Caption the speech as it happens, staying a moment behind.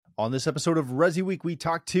On this episode of ResiWeek, we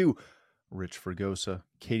talk to Rich Fregosa,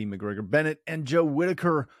 Katie McGregor-Bennett, and Joe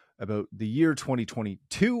Whitaker about the year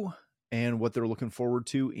 2022 and what they're looking forward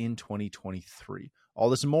to in 2023.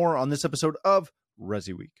 All this and more on this episode of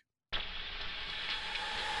ResiWeek.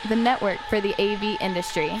 The network for the AV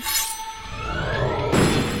industry.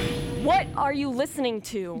 What are you listening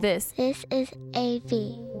to? This is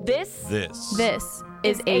AV. This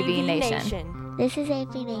is AV Nation. This is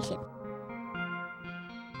AV Nation.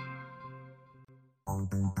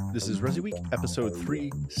 This is ResiWeek, episode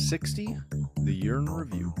 360, the year in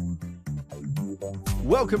review.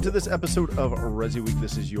 Welcome to this episode of ResiWeek.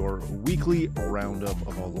 This is your weekly roundup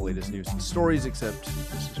of all the latest news and stories, except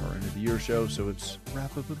this is our end of the year show, so it's a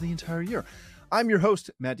wrap up of the entire year. I'm your host,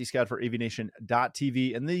 Matt D. Scott for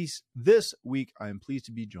AVNation.tv, and this week I am pleased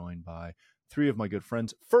to be joined by three of my good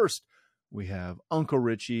friends. First, we have Uncle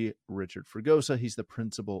Richie, Richard Fregosa. He's the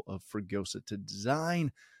principal of Fregosa to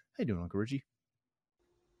Design. How you doing, Uncle Richie?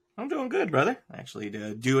 I'm doing good, brother. Actually,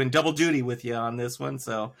 doing double duty with you on this one,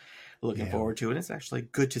 so looking forward to it. It's actually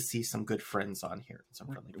good to see some good friends on here.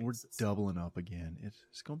 We're doubling up again.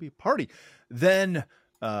 It's going to be a party. Then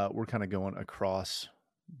we're kind of going across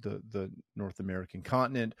the North American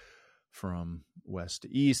continent from west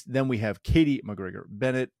to east. Then we have Katie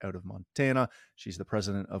McGregor-Bennett out of Montana. She's the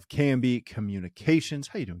president of KMB Communications.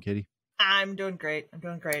 How you doing, Katie? I'm doing great.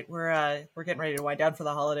 We're getting ready to wind down for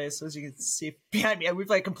the holidays. So as you can see behind me,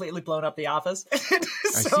 we've like completely blown up the office. I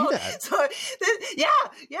see that.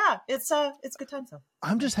 Yeah. It's good time. So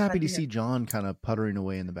I'm just happy to see John kind of puttering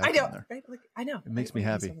away in the background there. Right? I know. It makes me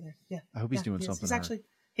happy. Yeah. I hope he's doing something.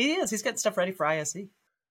 He is. He's getting stuff ready for ISE.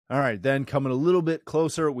 All right, then coming a little bit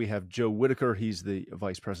closer, we have Joe Whitaker. He's the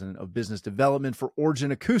vice president of business development for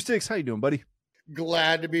Origin Acoustics. How you doing, buddy?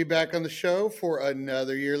 Glad to be back on the show for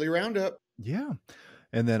another yearly roundup. Yeah.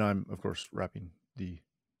 And then I'm, of course, wrapping the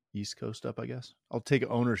East Coast up, I guess. I'll take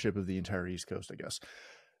ownership of the entire East Coast, I guess,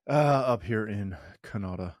 up here in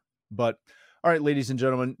Canada. But, all right, ladies and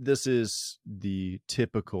gentlemen, this is the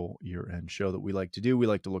typical year-end show that we like to do. We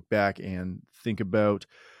like to look back and think about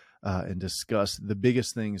and discuss the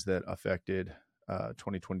biggest things that affected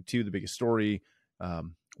 2022, the biggest story,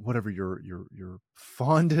 whatever your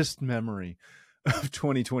fondest memory of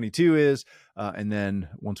 2022 is. And then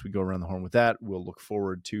once we go around the horn with that, we'll look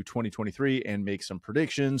forward to 2023 and make some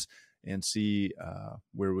predictions and see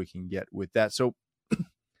where we can get with that. So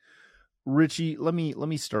Richie, let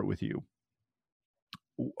me start with you.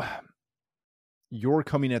 You're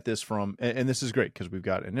coming at this from, and this is great because we've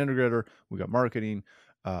got an integrator, we've got marketing,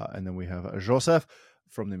 and then we have Joseph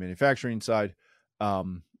from the manufacturing side,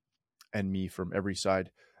 and me from every side.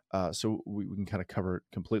 So we can kind of cover it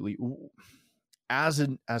completely. As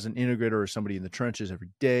an integrator or somebody in the trenches every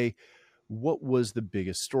day, what was the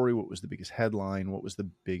biggest story? What was the biggest headline? What was the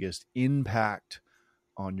biggest impact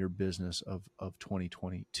on your business of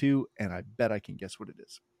 2022? And I bet I can guess what it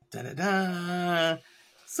is. Da-da-da.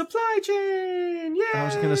 Supply chain. Yeah. I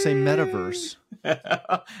was going to say metaverse.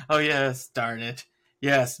 Oh, yes. Darn it.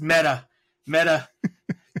 Yes. Meta.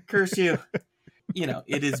 Curse you.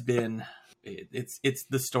 It has been, it's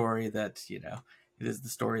the story that, it is the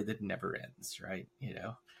story that never ends, right?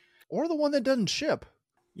 Or the one that doesn't ship.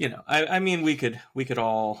 I mean, we could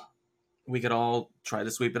all try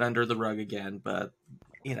to sweep it under the rug again, but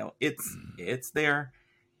it's there.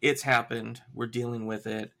 It's happened. We're dealing with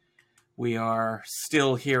it. We are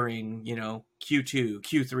still hearing, Q2,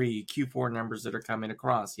 Q3, Q4 numbers that are coming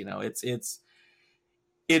across. It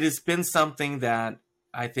has been something that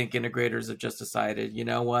I think integrators have just decided, you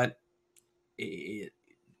know what,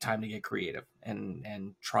 time to get creative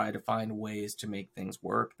and try to find ways to make things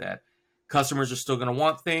work, that customers are still going to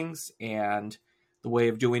want things, and the way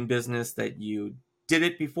of doing business that you did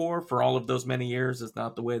it before for all of those many years is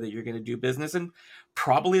not the way that you're going to do business, and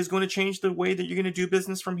probably is going to change the way that you're going to do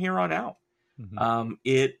business from here on out. Mm-hmm.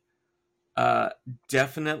 It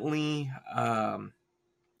definitely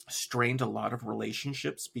strained a lot of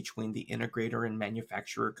relationships between the integrator and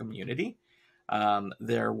manufacturer community.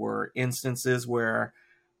 There were instances where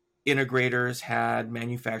integrators had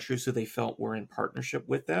manufacturers who they felt were in partnership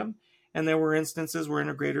with them, and there were instances where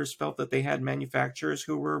integrators felt that they had manufacturers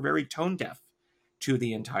who were very tone deaf to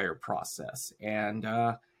the entire process. And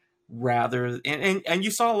and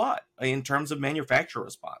you saw a lot in terms of manufacturer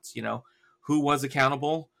response, who was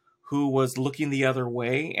accountable, who was looking the other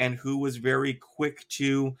way, and who was very quick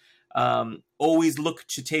to always look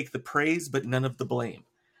to take the praise, but none of the blame.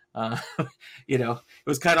 It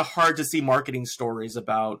was kind of hard to see marketing stories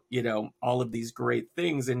about, all of these great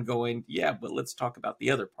things and going, yeah, but let's talk about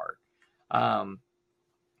the other part. But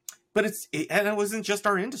it wasn't just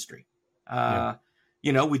our industry.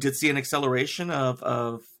 we did see an acceleration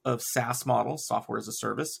of SaaS models, software as a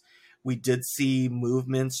service. We did see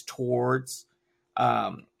movements towards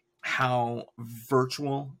how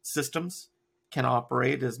virtual systems can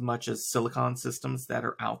operate as much as silicon systems that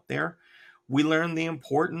are out there. We learned the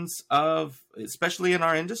importance of, especially in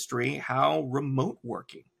our industry, how remote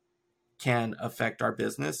working can affect our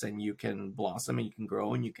business, and you can blossom and you can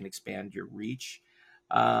grow and you can expand your reach.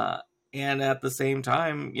 And at the same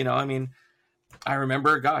time, I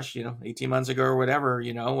remember, 18 months ago or whatever,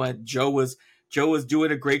 Joe was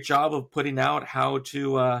doing a great job of putting out how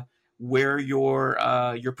to wear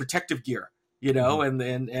your protective gear,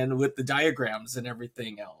 and with the diagrams and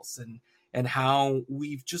everything else, and how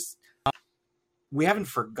we haven't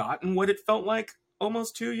forgotten what it felt like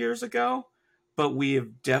almost 2 years ago, but we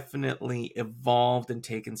have definitely evolved and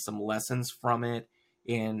taken some lessons from it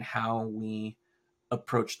in how we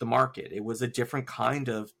approach the market. It was a different kind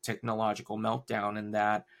of technological meltdown in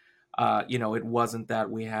that, it wasn't that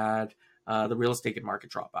we had the real estate market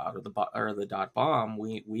drop out or the dot bomb.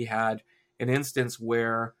 We had an instance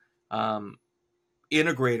where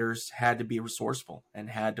integrators had to be resourceful and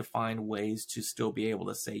had to find ways to still be able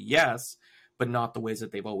to say yes, but not the ways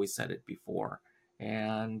that they've always said it before.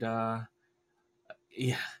 And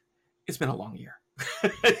it's been a long year.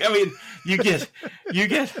 I mean, you get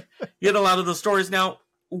a lot of the stories. Now,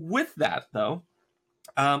 with that though,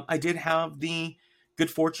 I did have the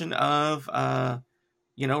good fortune of,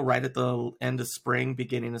 right at the end of spring,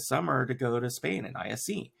 beginning of summer, to go to Spain and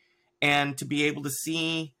ISE, and to be able to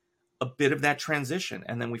see a bit of that transition.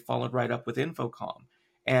 And then we followed right up with InfoComm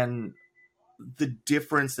and the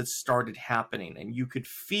difference that started happening, and you could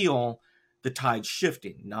feel the tide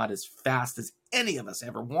shifting, not as fast as any of us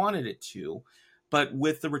ever wanted it to, but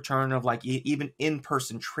with the return of even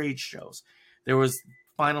in-person trade shows, there was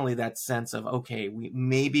finally that sense of, okay,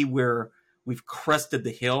 we've crested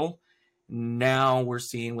the hill. Now we're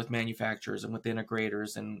seeing with manufacturers and with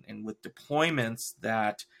integrators and with deployments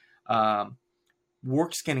that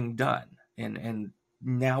work's getting done. And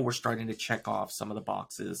now we're starting to check off some of the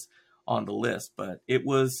boxes on the list. But it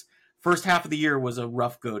was, first half of the year was a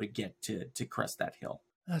rough go to get to crest that hill.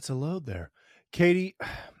 That's a load there. Katie,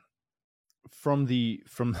 from the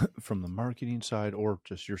marketing side, or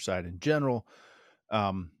just your side in general,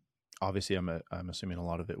 obviously I'm assuming a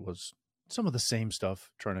lot of it was some of the same stuff,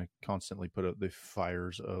 trying to constantly put out the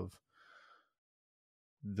fires of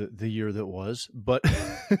the year that was. But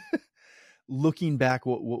looking back,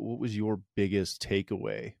 what was your biggest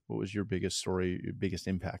takeaway? What was your biggest story, your biggest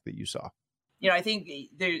impact that you saw? I think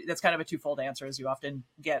that's kind of a twofold answer, as you often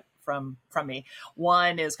get from me.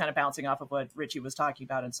 One is kind of bouncing off of what Richie was talking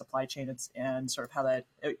about in supply chain and sort of how that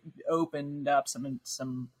opened up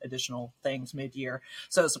some additional things mid-year.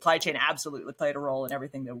 So supply chain absolutely played a role in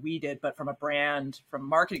everything that we did, but from a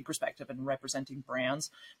marketing perspective and representing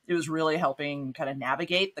brands, it was really helping kind of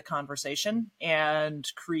navigate the conversation and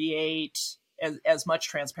create as much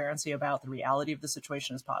transparency about the reality of the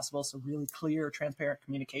situation as possible. So really clear, transparent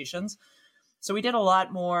communications. So we did a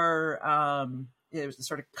lot more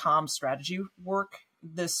sort of comm strategy work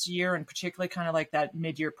this year, and particularly kind of like that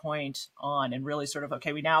mid-year point on, and really sort of,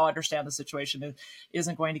 okay, we now understand the situation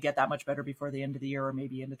isn't going to get that much better before the end of the year, or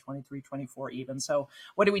maybe into 23, 24 even. So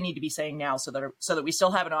what do we need to be saying now so that we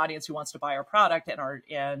still have an audience who wants to buy our product and our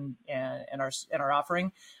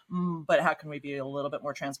offering, but how can we be a little bit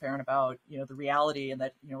more transparent about the reality, and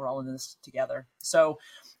that we're all in this together. So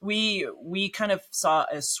we kind of saw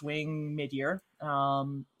a swing mid-year,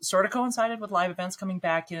 sort of coincided with live events coming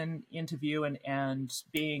back into view and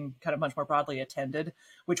being kind of much more broadly attended,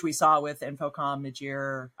 which we saw with InfoComm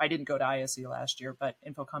mid-year. I didn't go to ISE last year, but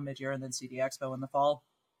InfoComm mid-year and then CD Expo in the fall.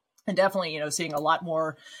 And definitely, seeing a lot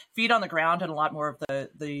more feet on the ground and a lot more of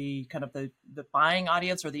the kind of the buying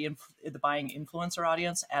audience, or the buying influencer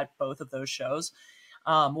audience at both of those shows.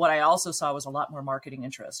 What I also saw was a lot more marketing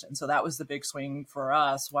interest. And so that was the big swing for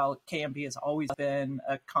us. While KMB has always been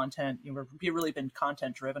we've really been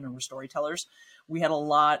content driven, and we're storytellers, we had a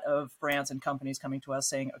lot of brands and companies coming to us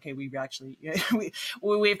saying, okay, we've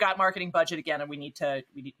got marketing budget again, and we need to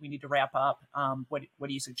wrap up. What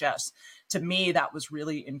do you suggest? To me, that was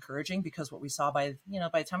really encouraging, because what we saw by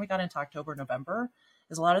the time we got into October, November,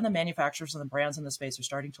 is a lot of the manufacturers and the brands in the space are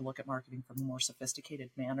starting to look at marketing from a more sophisticated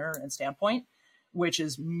manner and standpoint, which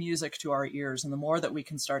is music to our ears. And the more that we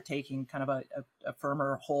can start taking kind of a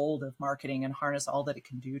firmer hold of marketing and harness all that it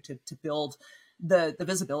can do to build the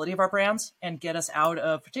visibility of our brands and get us out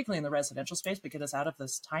of, particularly in the residential space, but get us out of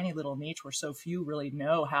this tiny little niche where so few really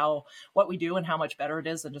know what we do and how much better it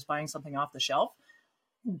is than just buying something off the shelf.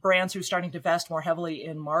 brands who are starting to invest more heavily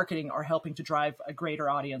in marketing are helping to drive a greater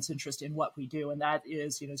audience interest in what we do. And that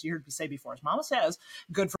is, as you heard me say before, as Mama says,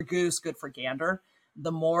 good for goose, good for gander.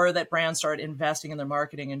 The more that brands start investing in their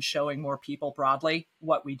marketing and showing more people broadly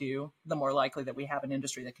what we do, the more likely that we have an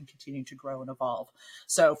industry that can continue to grow and evolve.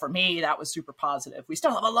 So for me, that was super positive. We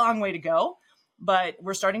still have a long way to go, but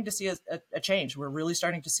we're starting to see a change. We're really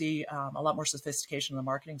starting to see a lot more sophistication on the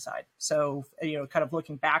marketing side. So, kind of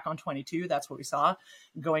looking back on 22, that's what we saw.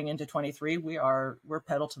 Going into 23, we're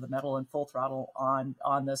pedal to the metal and full throttle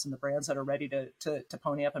on this, and the brands that are ready to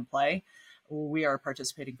pony up and play, we are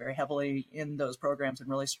participating very heavily in those programs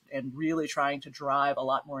and really trying to drive a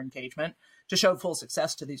lot more engagement to show full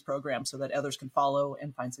success to these programs so that others can follow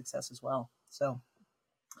and find success as well. So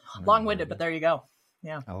long-winded, but there you go.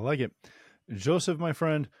 Yeah. I like it. Joseph, my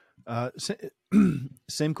friend,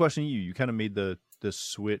 same question to you. You kind of made the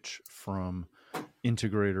switch from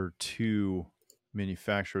integrator to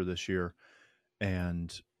manufacturer this year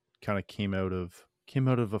and kind of came out of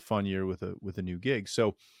a fun year with a new gig.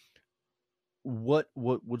 So what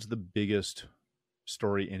was the biggest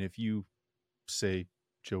story? And if you say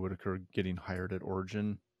Joe Whitaker getting hired at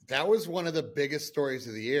Origin, that was one of the biggest stories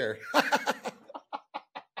of the year.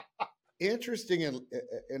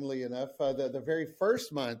 Interestingly enough, the very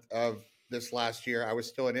first month of this last year, I was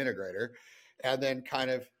still an integrator, and then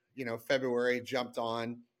kind of, February jumped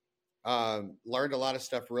on, learned a lot of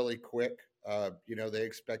stuff really quick. They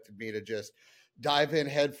expected me to just dive in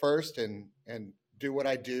head first and do what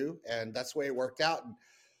I do. And that's the way it worked out. And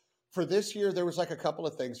for this year, there was like a couple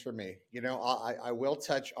of things for me. I will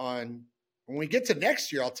touch on, when we get to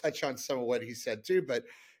next year, I'll touch on some of what he said too. But,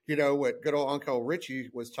 what good old Uncle Richie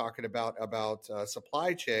was talking about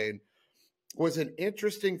supply chain was an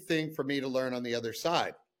interesting thing for me to learn on the other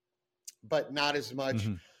side, but not as much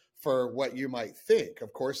for what you might think.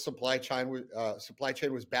 Of course, supply chain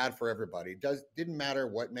was bad for everybody. Didn't matter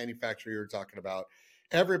what manufacturer you were talking about.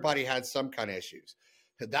 Everybody had some kind of issues.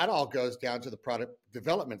 That all goes down to the product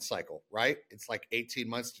development cycle, right? It's like 18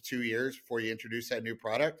 months to 2 years before you introduce that new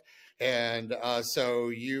product. And so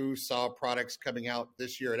you saw products coming out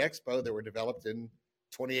this year at Expo that were developed in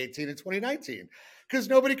 2018 and 2019 because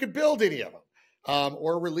nobody could build any of them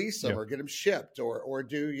or release them or get them shipped or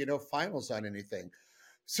do, finals on anything.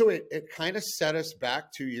 So it kind of set us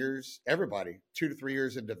back 2 years, everybody, 2 to 3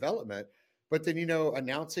 years in development. But then,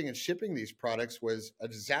 announcing and shipping these products was a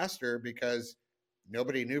disaster because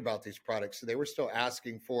nobody knew about these products. So they were still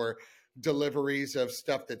asking for deliveries of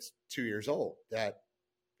stuff that's 2 years old that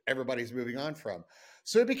everybody's moving on from.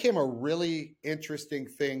 So it became a really interesting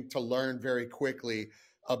thing to learn very quickly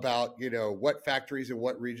about, what factories and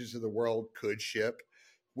what regions of the world could ship,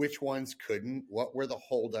 which ones couldn't, what were the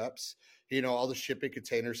holdups, all the shipping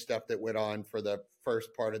container stuff that went on for the first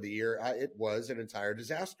part of the year. It was an entire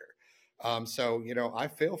disaster. So, I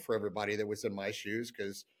feel for everybody that was in my shoes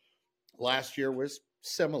because last year was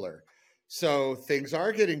similar. So things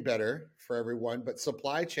are getting better for everyone, but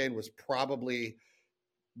supply chain was probably,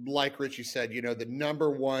 like Richie said, the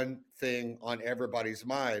number one thing on everybody's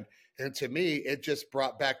mind. And to me, it just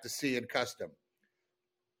brought back the C in custom.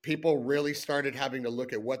 People really started having to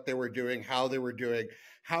look at what they were doing, how they were doing,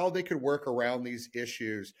 how they could work around these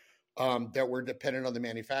issues that were dependent on the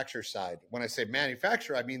manufacturer side. When I say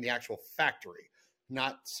manufacturer, I mean the actual factory,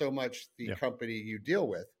 not so much the company you deal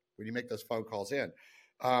with when you make those phone calls in.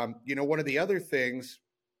 One of the other things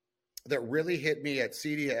that really hit me at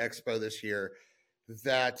CEDIA Expo this year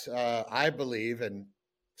that I believe, and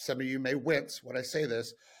some of you may wince when I say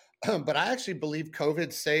this, but I actually believe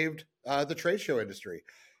COVID saved the trade show industry.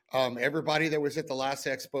 Everybody that was at the last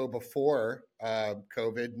expo before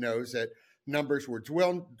COVID knows that numbers were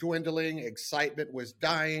dwindling, excitement was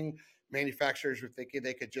dying, manufacturers were thinking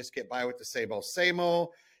they could just get by with the same old,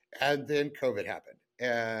 and then COVID happened.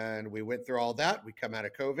 And we went through all that. We come out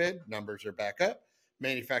of COVID, numbers are back up.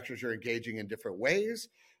 Manufacturers are engaging in different ways,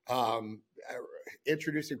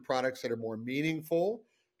 introducing products that are more meaningful,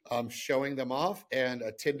 showing them off, and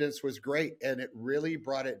attendance was great. And it really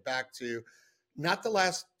brought it back to not the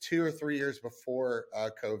last 2 or 3 years before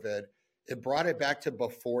COVID. It brought it back to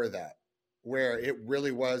before that, where it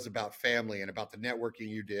really was about family and about the networking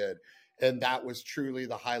you did. And that was truly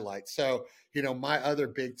the highlight. So, my other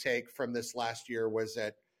big take from this last year was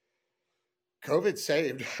that COVID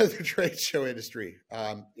saved the trade show industry.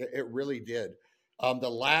 It really did. The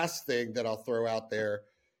last thing that I'll throw out there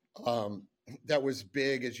that was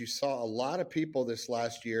big is you saw a lot of people this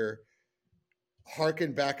last year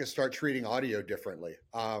harken back and start treating audio differently.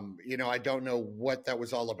 I don't know what that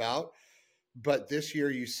was all about, But this year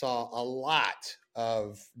you saw a lot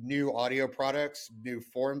of new audio products, new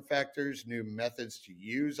form factors, new methods to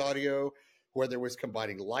use audio, whether it was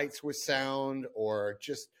combining lights with sound or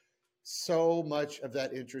just so much of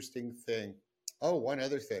that interesting thing. Oh, one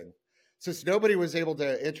other thing. Since nobody was able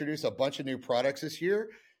to introduce a bunch of new products this year,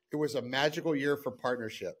 it was a magical year for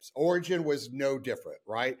partnerships. Origin was no different,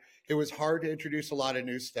 right? It was hard to introduce a lot of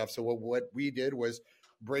new stuff. So what we did was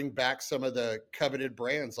bring back some of the coveted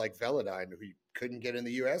brands like Velodyne, who you couldn't get in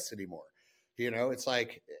the US anymore. It's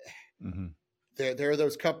like there are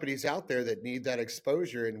those companies out there that need that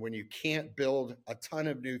exposure. And when you can't build a ton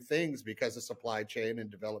of new things because of supply chain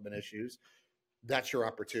and development issues, that's your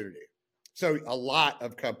opportunity. So a lot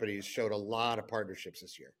of companies showed a lot of partnerships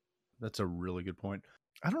this year. That's a really good point.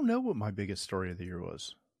 I don't know what my biggest story of the year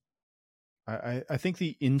was. I think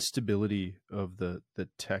the instability of the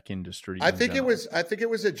tech industry. I think it was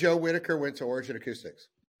that Joe Whitaker went to Origin Acoustics.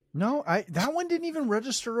 No, that one didn't even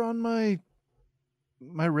register on my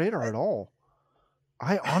radar at all.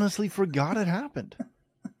 I honestly forgot it happened.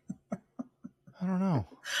 I don't know.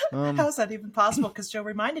 How is that even possible? Because Joe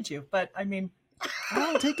reminded you. But I mean, I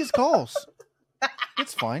don't take his calls.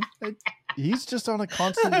 It's fine. He's just on a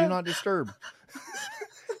constant do not disturb.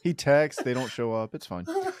 He texts, they don't show up. It's fine.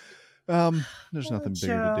 There's nothing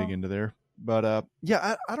bigger to dig into there. But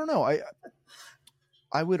yeah, I don't know.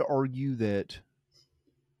 I would argue that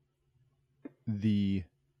the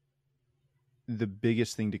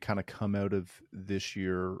biggest thing to kind of come out of this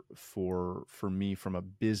year for me from a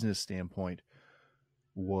business standpoint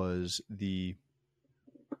was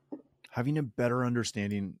having a better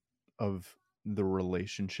understanding of the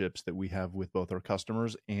relationships that we have with both our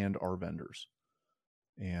customers and our vendors,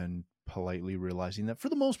 and politely realizing that for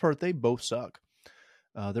the most part, they both suck.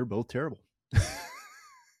 They're both terrible.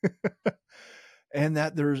 And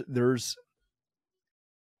that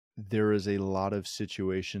there is a lot of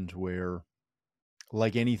situations where,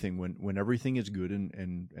 like anything, when everything is good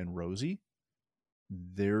and rosy,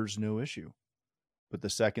 there's no issue. But the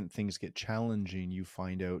second things get challenging, you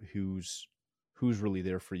find out who's really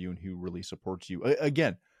there for you and who really supports you.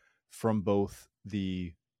 Again, from both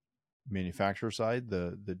the manufacturer side,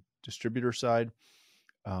 the distributor side,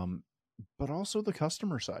 but also the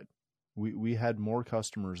customer side. We had more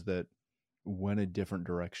customers that went a different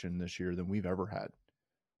direction this year than we've ever had,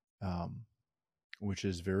 which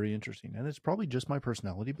is very interesting. And it's probably just my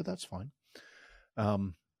personality, but that's fine.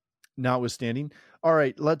 Notwithstanding, all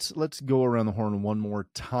right, let's go around the horn one more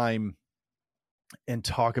time and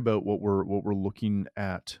talk about what we're looking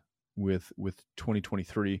at with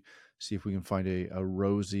 2023. See if we can find a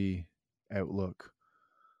rosy outlook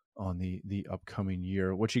on the upcoming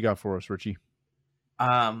year. What you got for us, Richie?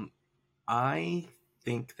 I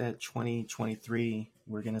think that 2023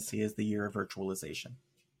 we're going to see as the year of virtualization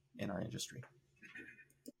in our industry.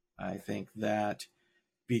 I think that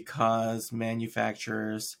because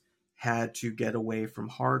manufacturers had to get away from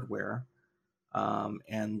hardware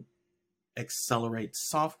and accelerate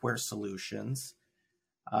software solutions,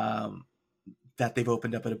 that they've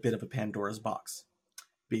opened up a bit of a Pandora's box.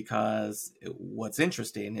 Because what's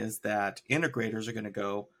interesting is that integrators are going to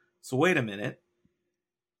go, so wait a minute,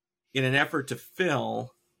 in an effort to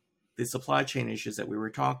fill the supply chain issues that we were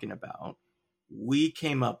talking about, we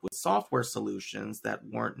came up with software solutions that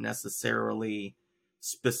weren't necessarily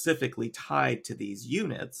specifically tied to these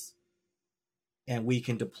units. And we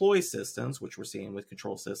can deploy systems, which we're seeing with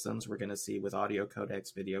control systems. We're going to see with audio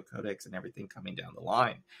codecs, video codecs, and everything coming down the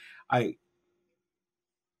line.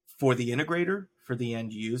 For the integrator, for the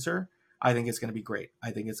end user, I think it's going to be great.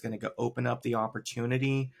 I think it's going to open up the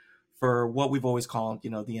opportunity for what we've always called, the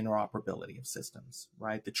interoperability of systems,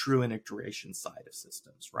 right? The true integration side of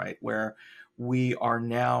systems, right? Where we are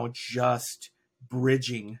now just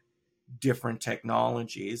bridging different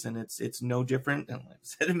technologies, and it's no different. And I've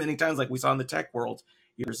said it many times, like we saw in the tech world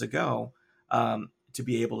years ago, to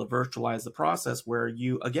be able to virtualize the process where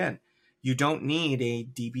you don't need a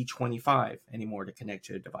DB25 anymore to connect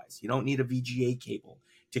to a device. You don't need a VGA cable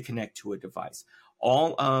to connect to a device.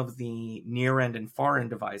 All of the near end and far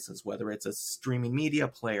end devices, whether it's a streaming media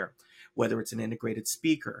player, whether it's an integrated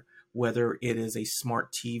speaker, whether it is a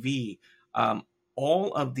smart TV,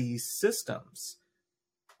 all of these systems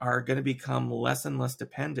are going to become less and less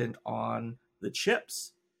dependent on the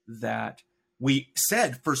chips that we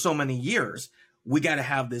said for so many years. We got to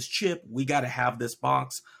have this chip. We got to have this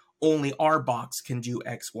box. Only our box can do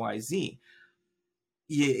X, Y, Z.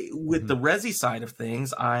 With the Resi side of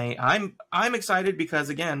things, I'm excited because,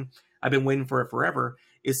 again, I've been waiting for it forever,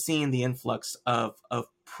 is seeing the influx of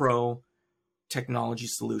pro technology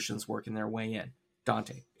solutions working their way in.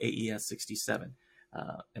 Dante, AES 67.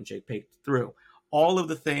 MJ picked through. All of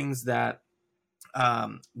the things that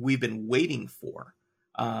we've been waiting for,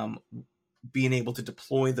 being able to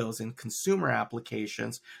deploy those in consumer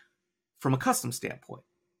applications from a custom standpoint.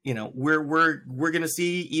 You know, we're going to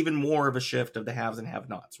see even more of a shift of the haves and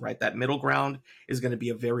have-nots, right? That middle ground is going to be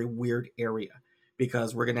a very weird area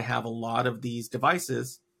because we're going to have a lot of these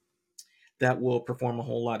devices that will perform a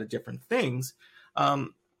whole lot of different things. And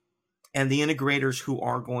the integrators who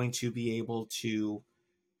are going to be able to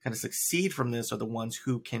kind of succeed from this are the ones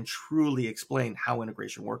who can truly explain how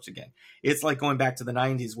integration works again. It's like going back to the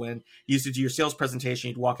 90s when you used to do your sales presentation,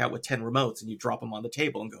 you'd walk out with 10 remotes and you drop them on the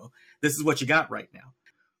table and go, this is what you got right now.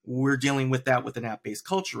 We're dealing with that with an app-based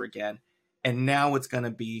culture again. And now it's going to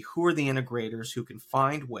be, who are the integrators who can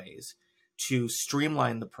find ways to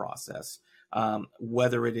streamline the process,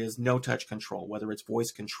 whether it is no-touch control, whether it's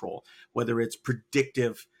voice control, whether it's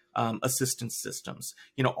predictive assistance systems,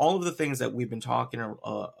 you know, all of the things that we've been talking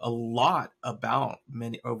a lot about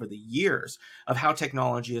over the years of how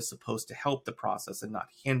technology is supposed to help the process and not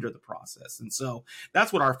hinder the process. And so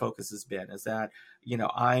that's what our focus has been, is that, you know,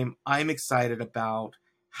 I'm excited about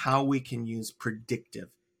how we can use predictive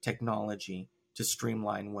technology to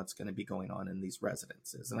streamline what's going to be going on in these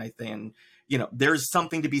residences. And I think, you know, there's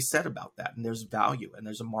something to be said about that, and there's value, and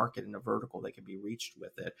there's a market and a vertical that can be reached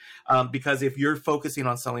with it. Because if you're focusing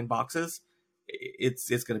on selling boxes, it's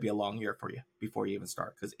going to be a long year for you before you even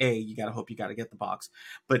start. Because A, you got to hope you got to get the box,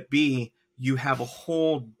 but B, you have a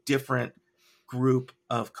whole different group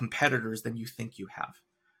of competitors than you think you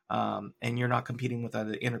have. And you're not competing with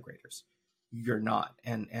other integrators. You're not.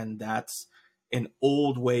 And that's an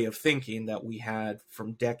old way of thinking that we had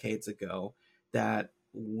from decades ago that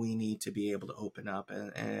we need to be able to open up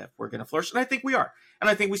and if we're going to flourish. And I think we are. And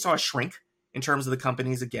I think we saw a shrink in terms of the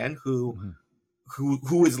companies again who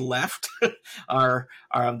is left.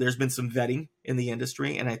 There's been some vetting in the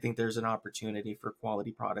industry, and I think there's an opportunity for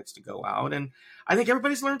quality products to go out. And I think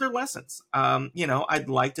everybody's learned their lessons. You know, I'd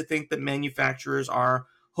like to think that manufacturers are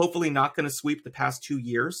hopefully not going to sweep the past 2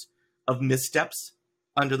 years of missteps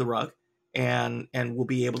under the rug, and we'll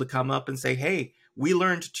be able to come up and say, hey, we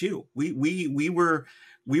learned too. We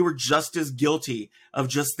were just as guilty of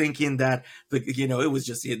just thinking that it was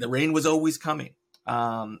just the rain was always coming.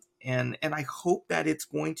 And I hope that it's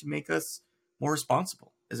going to make us more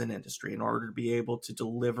responsible as an industry in order to be able to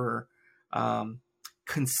deliver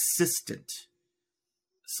consistent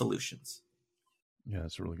solutions. Yeah,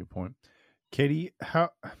 that's a really good point. Katie, how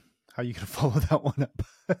are you going to follow that one up?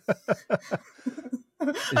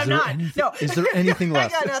 I'm not. No. Is there anything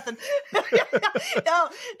left? I got nothing.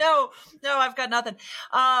 No, I've got nothing.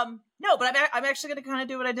 No, but I'm actually going to kind of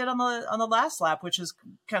do what I did on the last lap, which is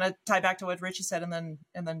kind of tie back to what Richie said, and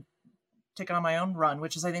then take it on my own run,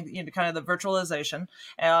 which is, I think, kind of the virtualization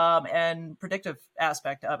and predictive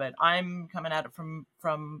aspect of it. I'm coming at it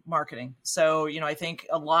from marketing. So, I think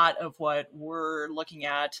a lot of what we're looking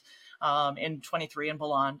at in 23 and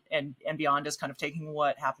beyond is kind of taking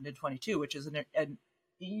what happened in 22, which is an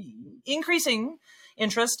increasing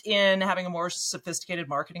interest in having a more sophisticated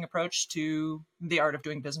marketing approach to the art of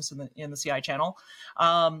doing business in the CI channel.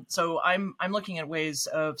 So I'm looking at ways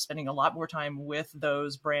of spending a lot more time with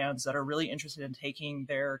those brands that are really interested in taking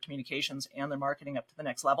their communications and their marketing up to the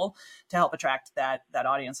next level to help attract that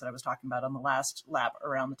audience that I was talking about on the last lap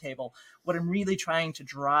around the table. What I'm really trying to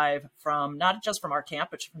drive from, not just from our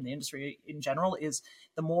camp, but from the industry in general, is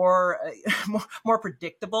the more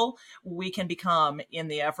predictable we can become in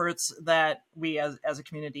the efforts that we as a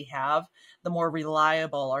community have, the more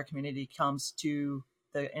reliable our community comes to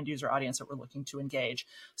the end user audience that we're looking to engage.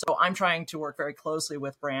 So I'm trying to work very closely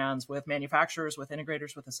with brands, with manufacturers, with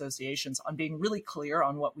integrators, with associations on being really clear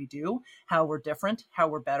on what we do, how we're different, how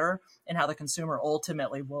we're better, and how the consumer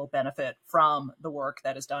ultimately will benefit from the work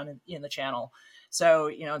that is done in the channel. So,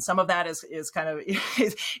 and some of that is kind of,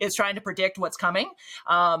 it's trying to predict what's coming,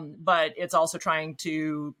 but it's also trying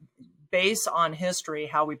to base on history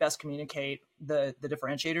how we best communicate the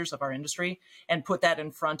differentiators of our industry and put that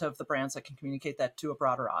in front of the brands that can communicate that to a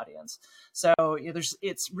broader audience. So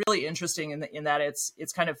it's really interesting in that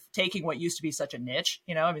it's kind of taking what used to be such a niche.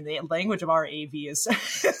 The language of our AV is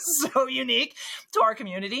so unique to our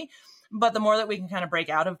community. But the more that we can kind of break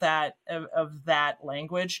out of that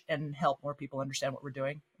language and help more people understand what we're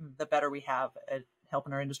doing, the better we have at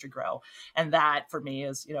helping our industry grow. And that for me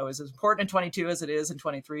is, is as important in 22 as it is in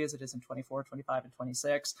 23, as it is in 24, 25, and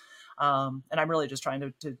 26. And I'm really just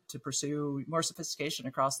trying to pursue more sophistication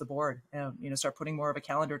across the board, and, start putting more of a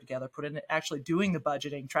calendar together, actually doing the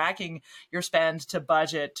budgeting, tracking your spend to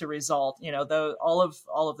budget to result, all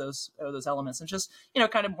of those elements, and just,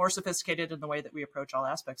 kind of more sophisticated in the way that we approach all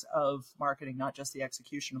aspects of marketing, not just the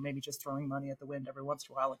execution, or maybe just throwing money at the wind every once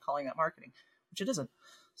in a while and calling that marketing, which it isn't.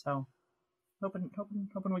 So hoping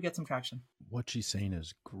we get some traction. What she's saying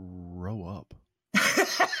is grow up.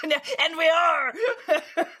 And we are.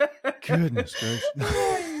 Goodness gracious.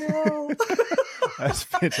 I know. That's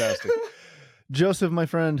fantastic. Joseph, my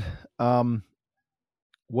friend,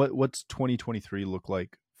 what's 2023 look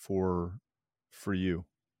like for you?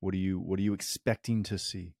 What are you expecting to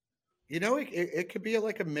see? It could be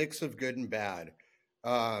like a mix of good and bad.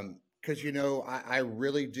 Because, I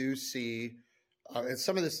really do see, and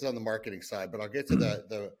some of this is on the marketing side, but I'll get to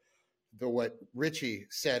the what Richie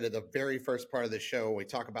said at the very first part of the show when we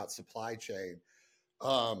talk about supply chain.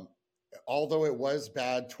 Although it was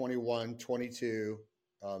bad 21, 22,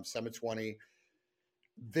 some of 20,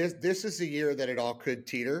 this is the year that it all could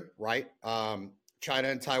teeter, right? China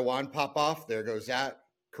and Taiwan pop off. There goes that.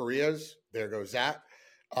 Korea's, there goes that.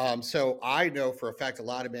 So I know for a fact a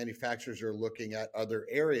lot of manufacturers are looking at other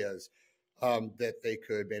areas that they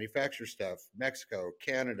could manufacture stuff. Mexico,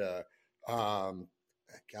 Canada,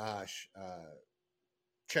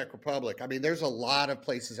 Czech Republic. I mean, there's a lot of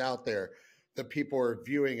places out there that people are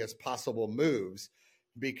viewing as possible moves,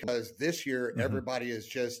 because this year everybody is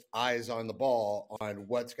just eyes on the ball on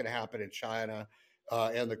what's going to happen in China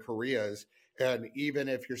and the Koreas. And even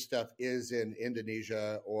if your stuff is in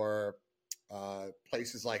Indonesia or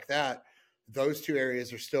places like that, those two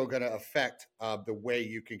areas are still going to affect the way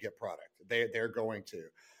you can get product. They're going to.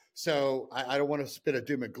 So I don't want to spit a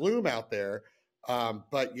doom and gloom out there,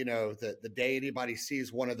 but the day anybody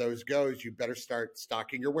sees one of those goes, you better start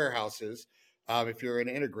stocking your warehouses. If you're an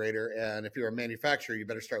integrator, and if you're a manufacturer, you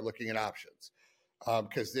better start looking at options,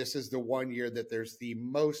 because this is the one year that there's the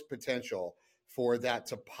most potential for that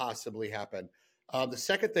to possibly happen. The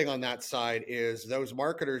second thing on that side is those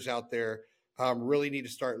marketers out there really need to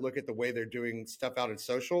start look at the way they're doing stuff out in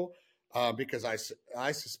social, because I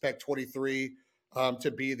suspect 23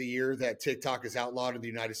 to be the year that TikTok is outlawed in the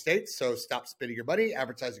United States. So stop spending your money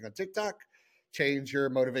advertising on TikTok. Change your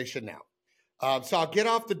motivation now. So I'll get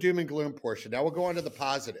off the doom and gloom portion. Now we'll go on to the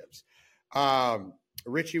positives.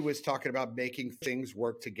 Richie was talking about making things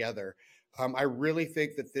work together. I really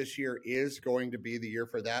think that this year is going to be the year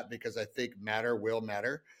for that, because I think Matter will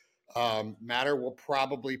matter. Matter will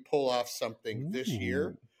probably pull off something this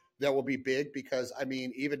year that will be big, because,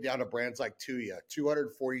 even down to brands like Tuya,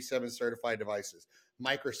 247 certified devices,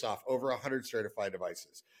 Microsoft, over 100 certified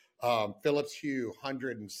devices, Philips Hue,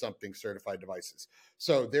 100 and something certified devices.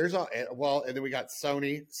 So and then we got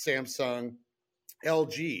Sony, Samsung,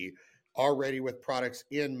 LG already with products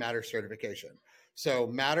in Matter certification. So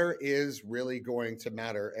Matter is really going to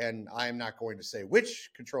matter. And I'm not going to say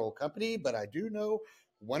which control company, but I do know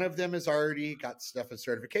one of them has already got stuff in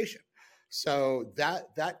certification. So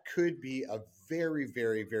that could be a very,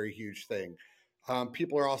 very, very huge thing.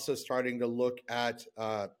 People are also starting to look at,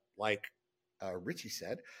 like Richie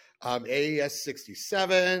said, AES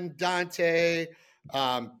 67, Dante.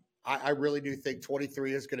 I really do think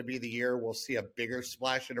 23 is going to be the year we'll see a bigger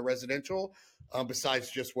splash into residential,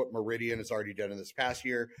 besides just what Meridian has already done in this past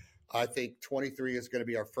year. I think 23 is going to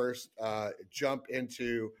be our first jump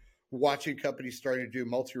into watching companies starting to do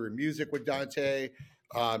multi-room music with Dante,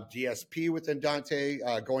 DSP within Dante,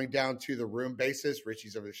 going down to the room basis.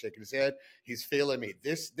 Richie's over there shaking his head. He's feeling me.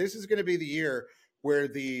 This is going to be the year where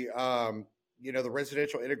the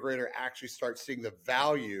residential integrator actually starts seeing the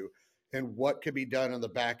value in what can be done on the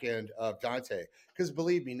back end of Dante. Because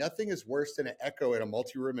believe me, nothing is worse than an echo in a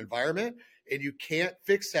multi-room environment, and you can't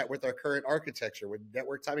fix that with our current architecture, with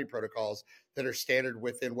network timing protocols that are standard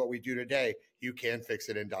within what we do today. You can fix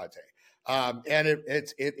it in Dante, and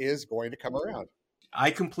it is going to come around.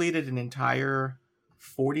 I completed an entire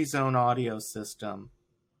 40-zone audio system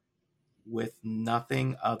with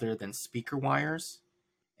nothing other than speaker wires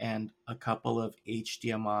and a couple of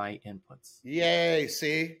HDMI inputs. Yay.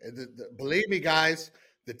 See, believe me, guys,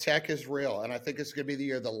 the tech is real. And I think it's going to be the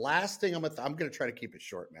year. The last thing I'm going to try to keep it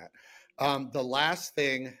short, Matt. The last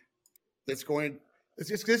thing this is going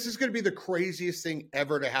to be the craziest thing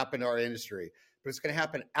ever to happen to our industry, but it's going to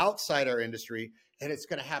happen outside our industry, and it's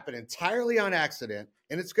going to happen entirely on accident.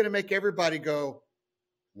 And it's going to make everybody go,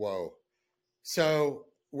 whoa. So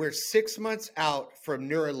we're 6 months out from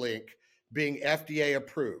Neuralink being FDA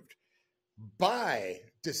approved. By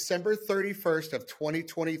December 31st of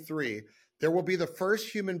 2023, there will be the first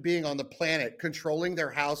human being on the planet controlling their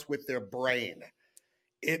house with their brain.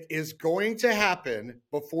 It is going to happen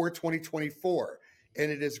before 2024,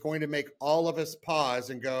 and it is going to make all of us pause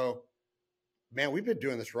and go, man, we've been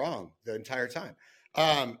doing this wrong the entire time.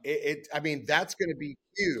 I mean, that's going to be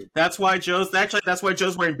huge. That's why Joe's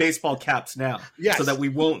wearing baseball caps now, so that we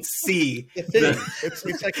won't see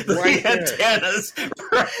it's like right the antennas,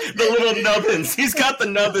 the little nubbins. He's got the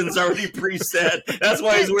nubbins already preset. That's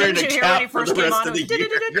why he's wearing a cap for the rest of the year.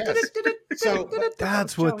 Yes. So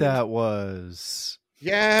that's what that was.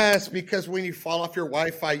 Yes, because when you fall off your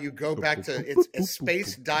Wi-Fi, you go back to it's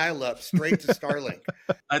space dial-up straight to Starlink.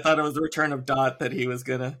 I thought it was the return of Dot that he was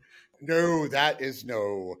gonna. No, that is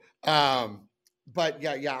no. But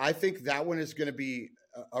yeah, I think that one is going to be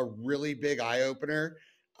a really big eye-opener,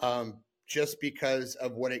 just because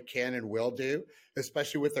of what it can and will do,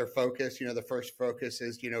 especially with their focus. You know, the first focus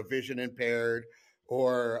is, vision impaired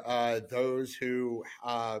or those who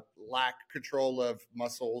lack control of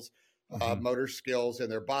muscles, motor skills in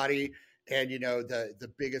their body. And,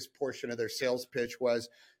 the biggest portion of their sales pitch was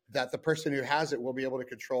that the person who has it will be able to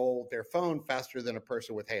control their phone faster than a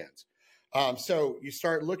person with hands. So you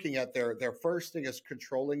start looking at their first thing is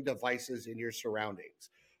controlling devices in your surroundings.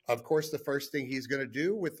 Of course, the first thing he's going to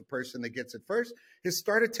do with the person that gets it first is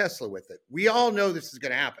start a Tesla with it. We all know this is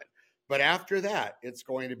going to happen. But after that, it's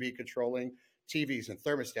going to be controlling TVs and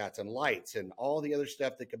thermostats and lights and all the other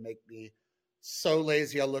stuff that can make me so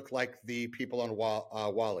lazy I'll look like the people on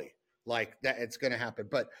Wall-E. Like that, it's going to happen.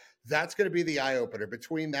 But that's going to be the eye-opener.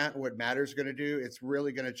 Between that and what Matter's going to do, it's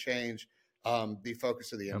really going to change the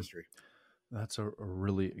focus of the industry. That's a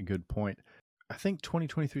really good point. I think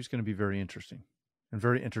 2023 is going to be very interesting and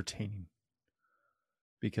very entertaining,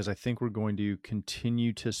 because I think we're going to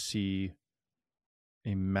continue to see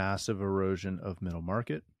a massive erosion of middle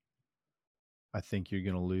market. I think you're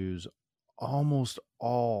going to lose almost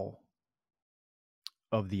all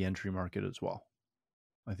of the entry market as well.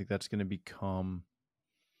 I think that's going to become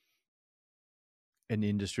an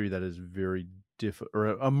industry that is very or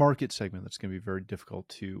a market segment that's going to be very difficult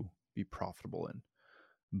to be profitable in.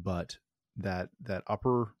 But that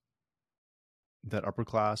upper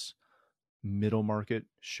class middle market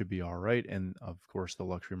should be all right, and of course the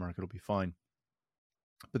luxury market will be fine.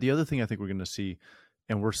 But the other thing I think we're going to see,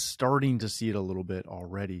 and we're starting to see it a little bit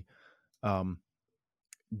already,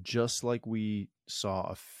 just like we saw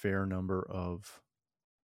a fair number of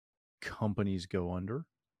companies go under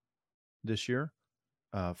this year,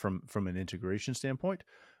 from an integration standpoint,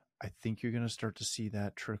 I think you're going to start to see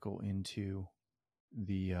that trickle into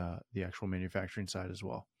the actual manufacturing side as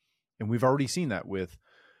well. And we've already seen that with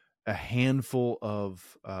a handful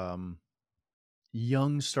of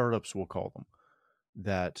young startups, we'll call them,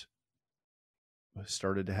 that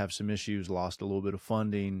started to have some issues, lost a little bit of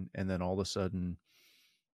funding, and then all of a sudden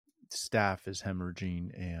staff is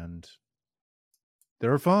hemorrhaging and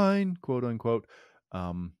they're fine, quote unquote.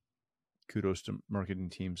 Kudos to marketing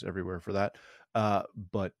teams everywhere for that.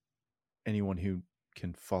 But anyone who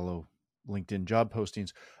can follow LinkedIn job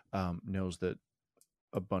postings knows that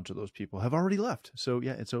a bunch of those people have already left. So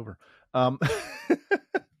yeah, it's over.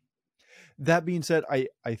 That being said,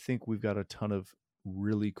 I think we've got a ton of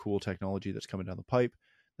really cool technology that's coming down the pipe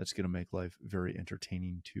that's going to make life very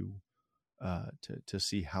entertaining to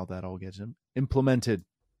see how that all gets implemented.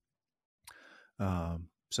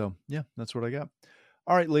 So yeah, that's what I got.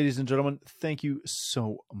 All right, ladies and gentlemen, thank you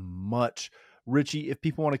so much. Richie, if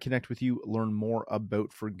people want to connect with you, learn more about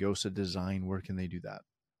Fregosa Design, where can they do that?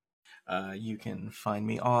 You can find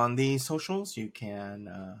me on the socials. You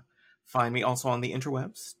can find me also on the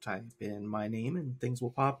interwebs. Type in my name and things will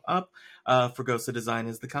pop up. Fregosa Design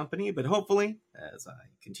is the company, but hopefully, as I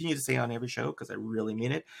continue to say on every show, because I really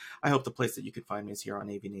mean it, I hope the place that you can find me is here on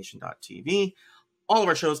avnation.tv. All of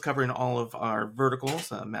our shows covering all of our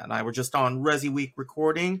verticals. Matt and I were just on ResiWeek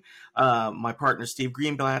recording. My partner, Steve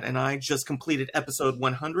Greenblatt, and I just completed episode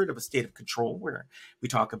 100 of A State of Control, where we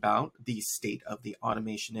talk about the state of the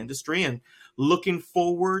automation industry, and looking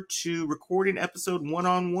forward to recording episode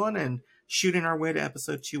 101 and shooting our way to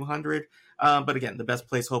episode 200. But again, the best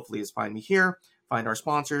place hopefully is find me here, find our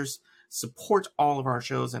sponsors, support all of our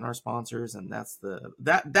shows and our sponsors. And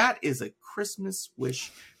that is a Christmas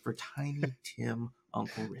wish for Tiny Tim,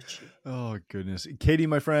 Uncle Richie. Oh, goodness. Katie,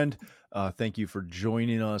 my friend, thank you for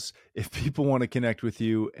joining us. If people want to connect with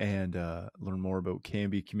you and learn more about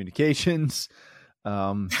Canby Communications,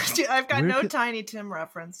 I've got no Tiny Tim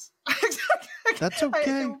reference. That's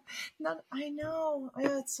okay. I know.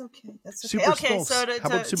 Yeah, it's okay. That's okay. Super okay, small. so how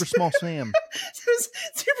about Super Small Sam?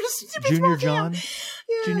 super Junior small John? Sam.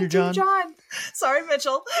 Yeah, Junior John. Sorry,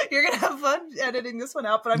 Mitchell. You're gonna have fun editing this one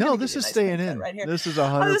out, but I'm No, gonna this give is you a nice staying in. right here. This is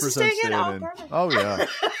 100% this is staying staying in. in. Perfect. Oh yeah.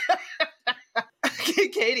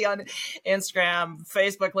 Katie on Instagram,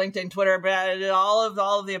 Facebook, LinkedIn, Twitter, all of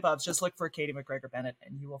the above. Just look for Katie McGregor Bennett,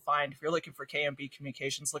 and you will find. If you're looking for KMB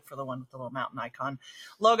Communications, look for the one with the little mountain icon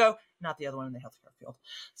logo, not the other one in the healthcare field.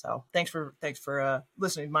 So thanks for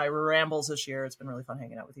listening to my rambles this year. It's been really fun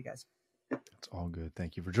hanging out with you guys. It's all good.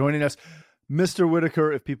 Thank you for joining us, Mr.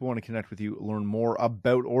 Whitaker. If people want to connect with you, learn more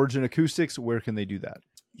about Origin Acoustics, where can they do that?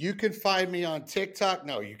 You can find me on TikTok.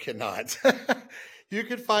 No, you cannot. You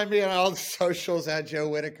can find me on all the socials at Joe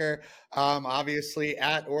Whitaker. Obviously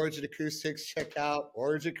at Origin Acoustics. Check out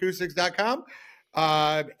originacoustics.com.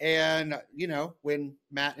 And, when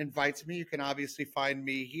Matt invites me, you can obviously find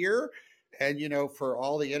me here. And, for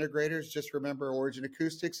all the integrators, just remember Origin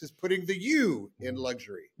Acoustics is putting the U in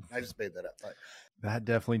luxury. I just made that up. But that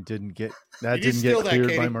definitely didn't get that,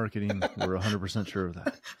 cleared by marketing. We're 100% sure of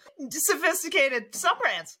that. Sophisticated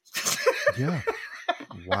sub-brands. Yeah.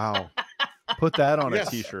 Wow. Put that on a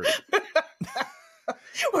t-shirt.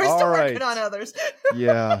 We're still working on others.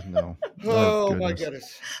 Yeah, no. Oh my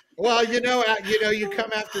goodness. Well, you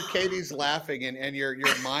come after Katie's laughing and your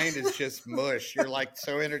mind is just mush. You're like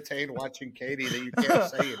so entertained watching Katie that you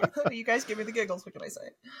can't say anything. You guys give me the giggles. What can I say?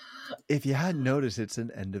 If you hadn't noticed, it's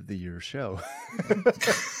an end of the year show.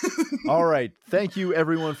 All right. Thank you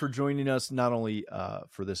everyone for joining us, not only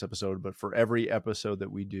for this episode, but for every episode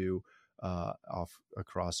that we do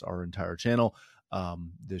across our entire channel.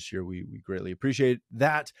 This year, we greatly appreciate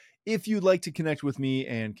that. If you'd like to connect with me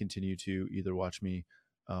and continue to either watch me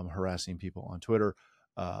harassing people on Twitter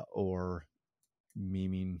or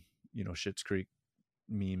memeing, Schitt's Creek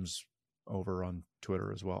memes over on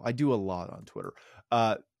Twitter as well. I do a lot on Twitter.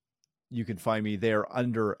 You can find me there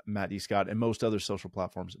under Matt D. Scott and most other social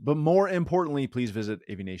platforms. But more importantly, please visit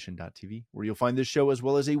avnation.tv, where you'll find this show as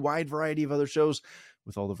well as a wide variety of other shows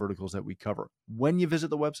with all the verticals that we cover. When you visit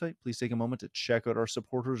the website, please take a moment to check out our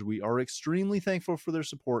supporters. We are extremely thankful for their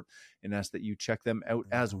support and ask that you check them out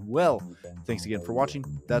as well. Thanks again for watching.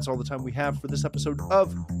 That's all the time we have for this episode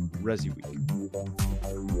of ResiWeek.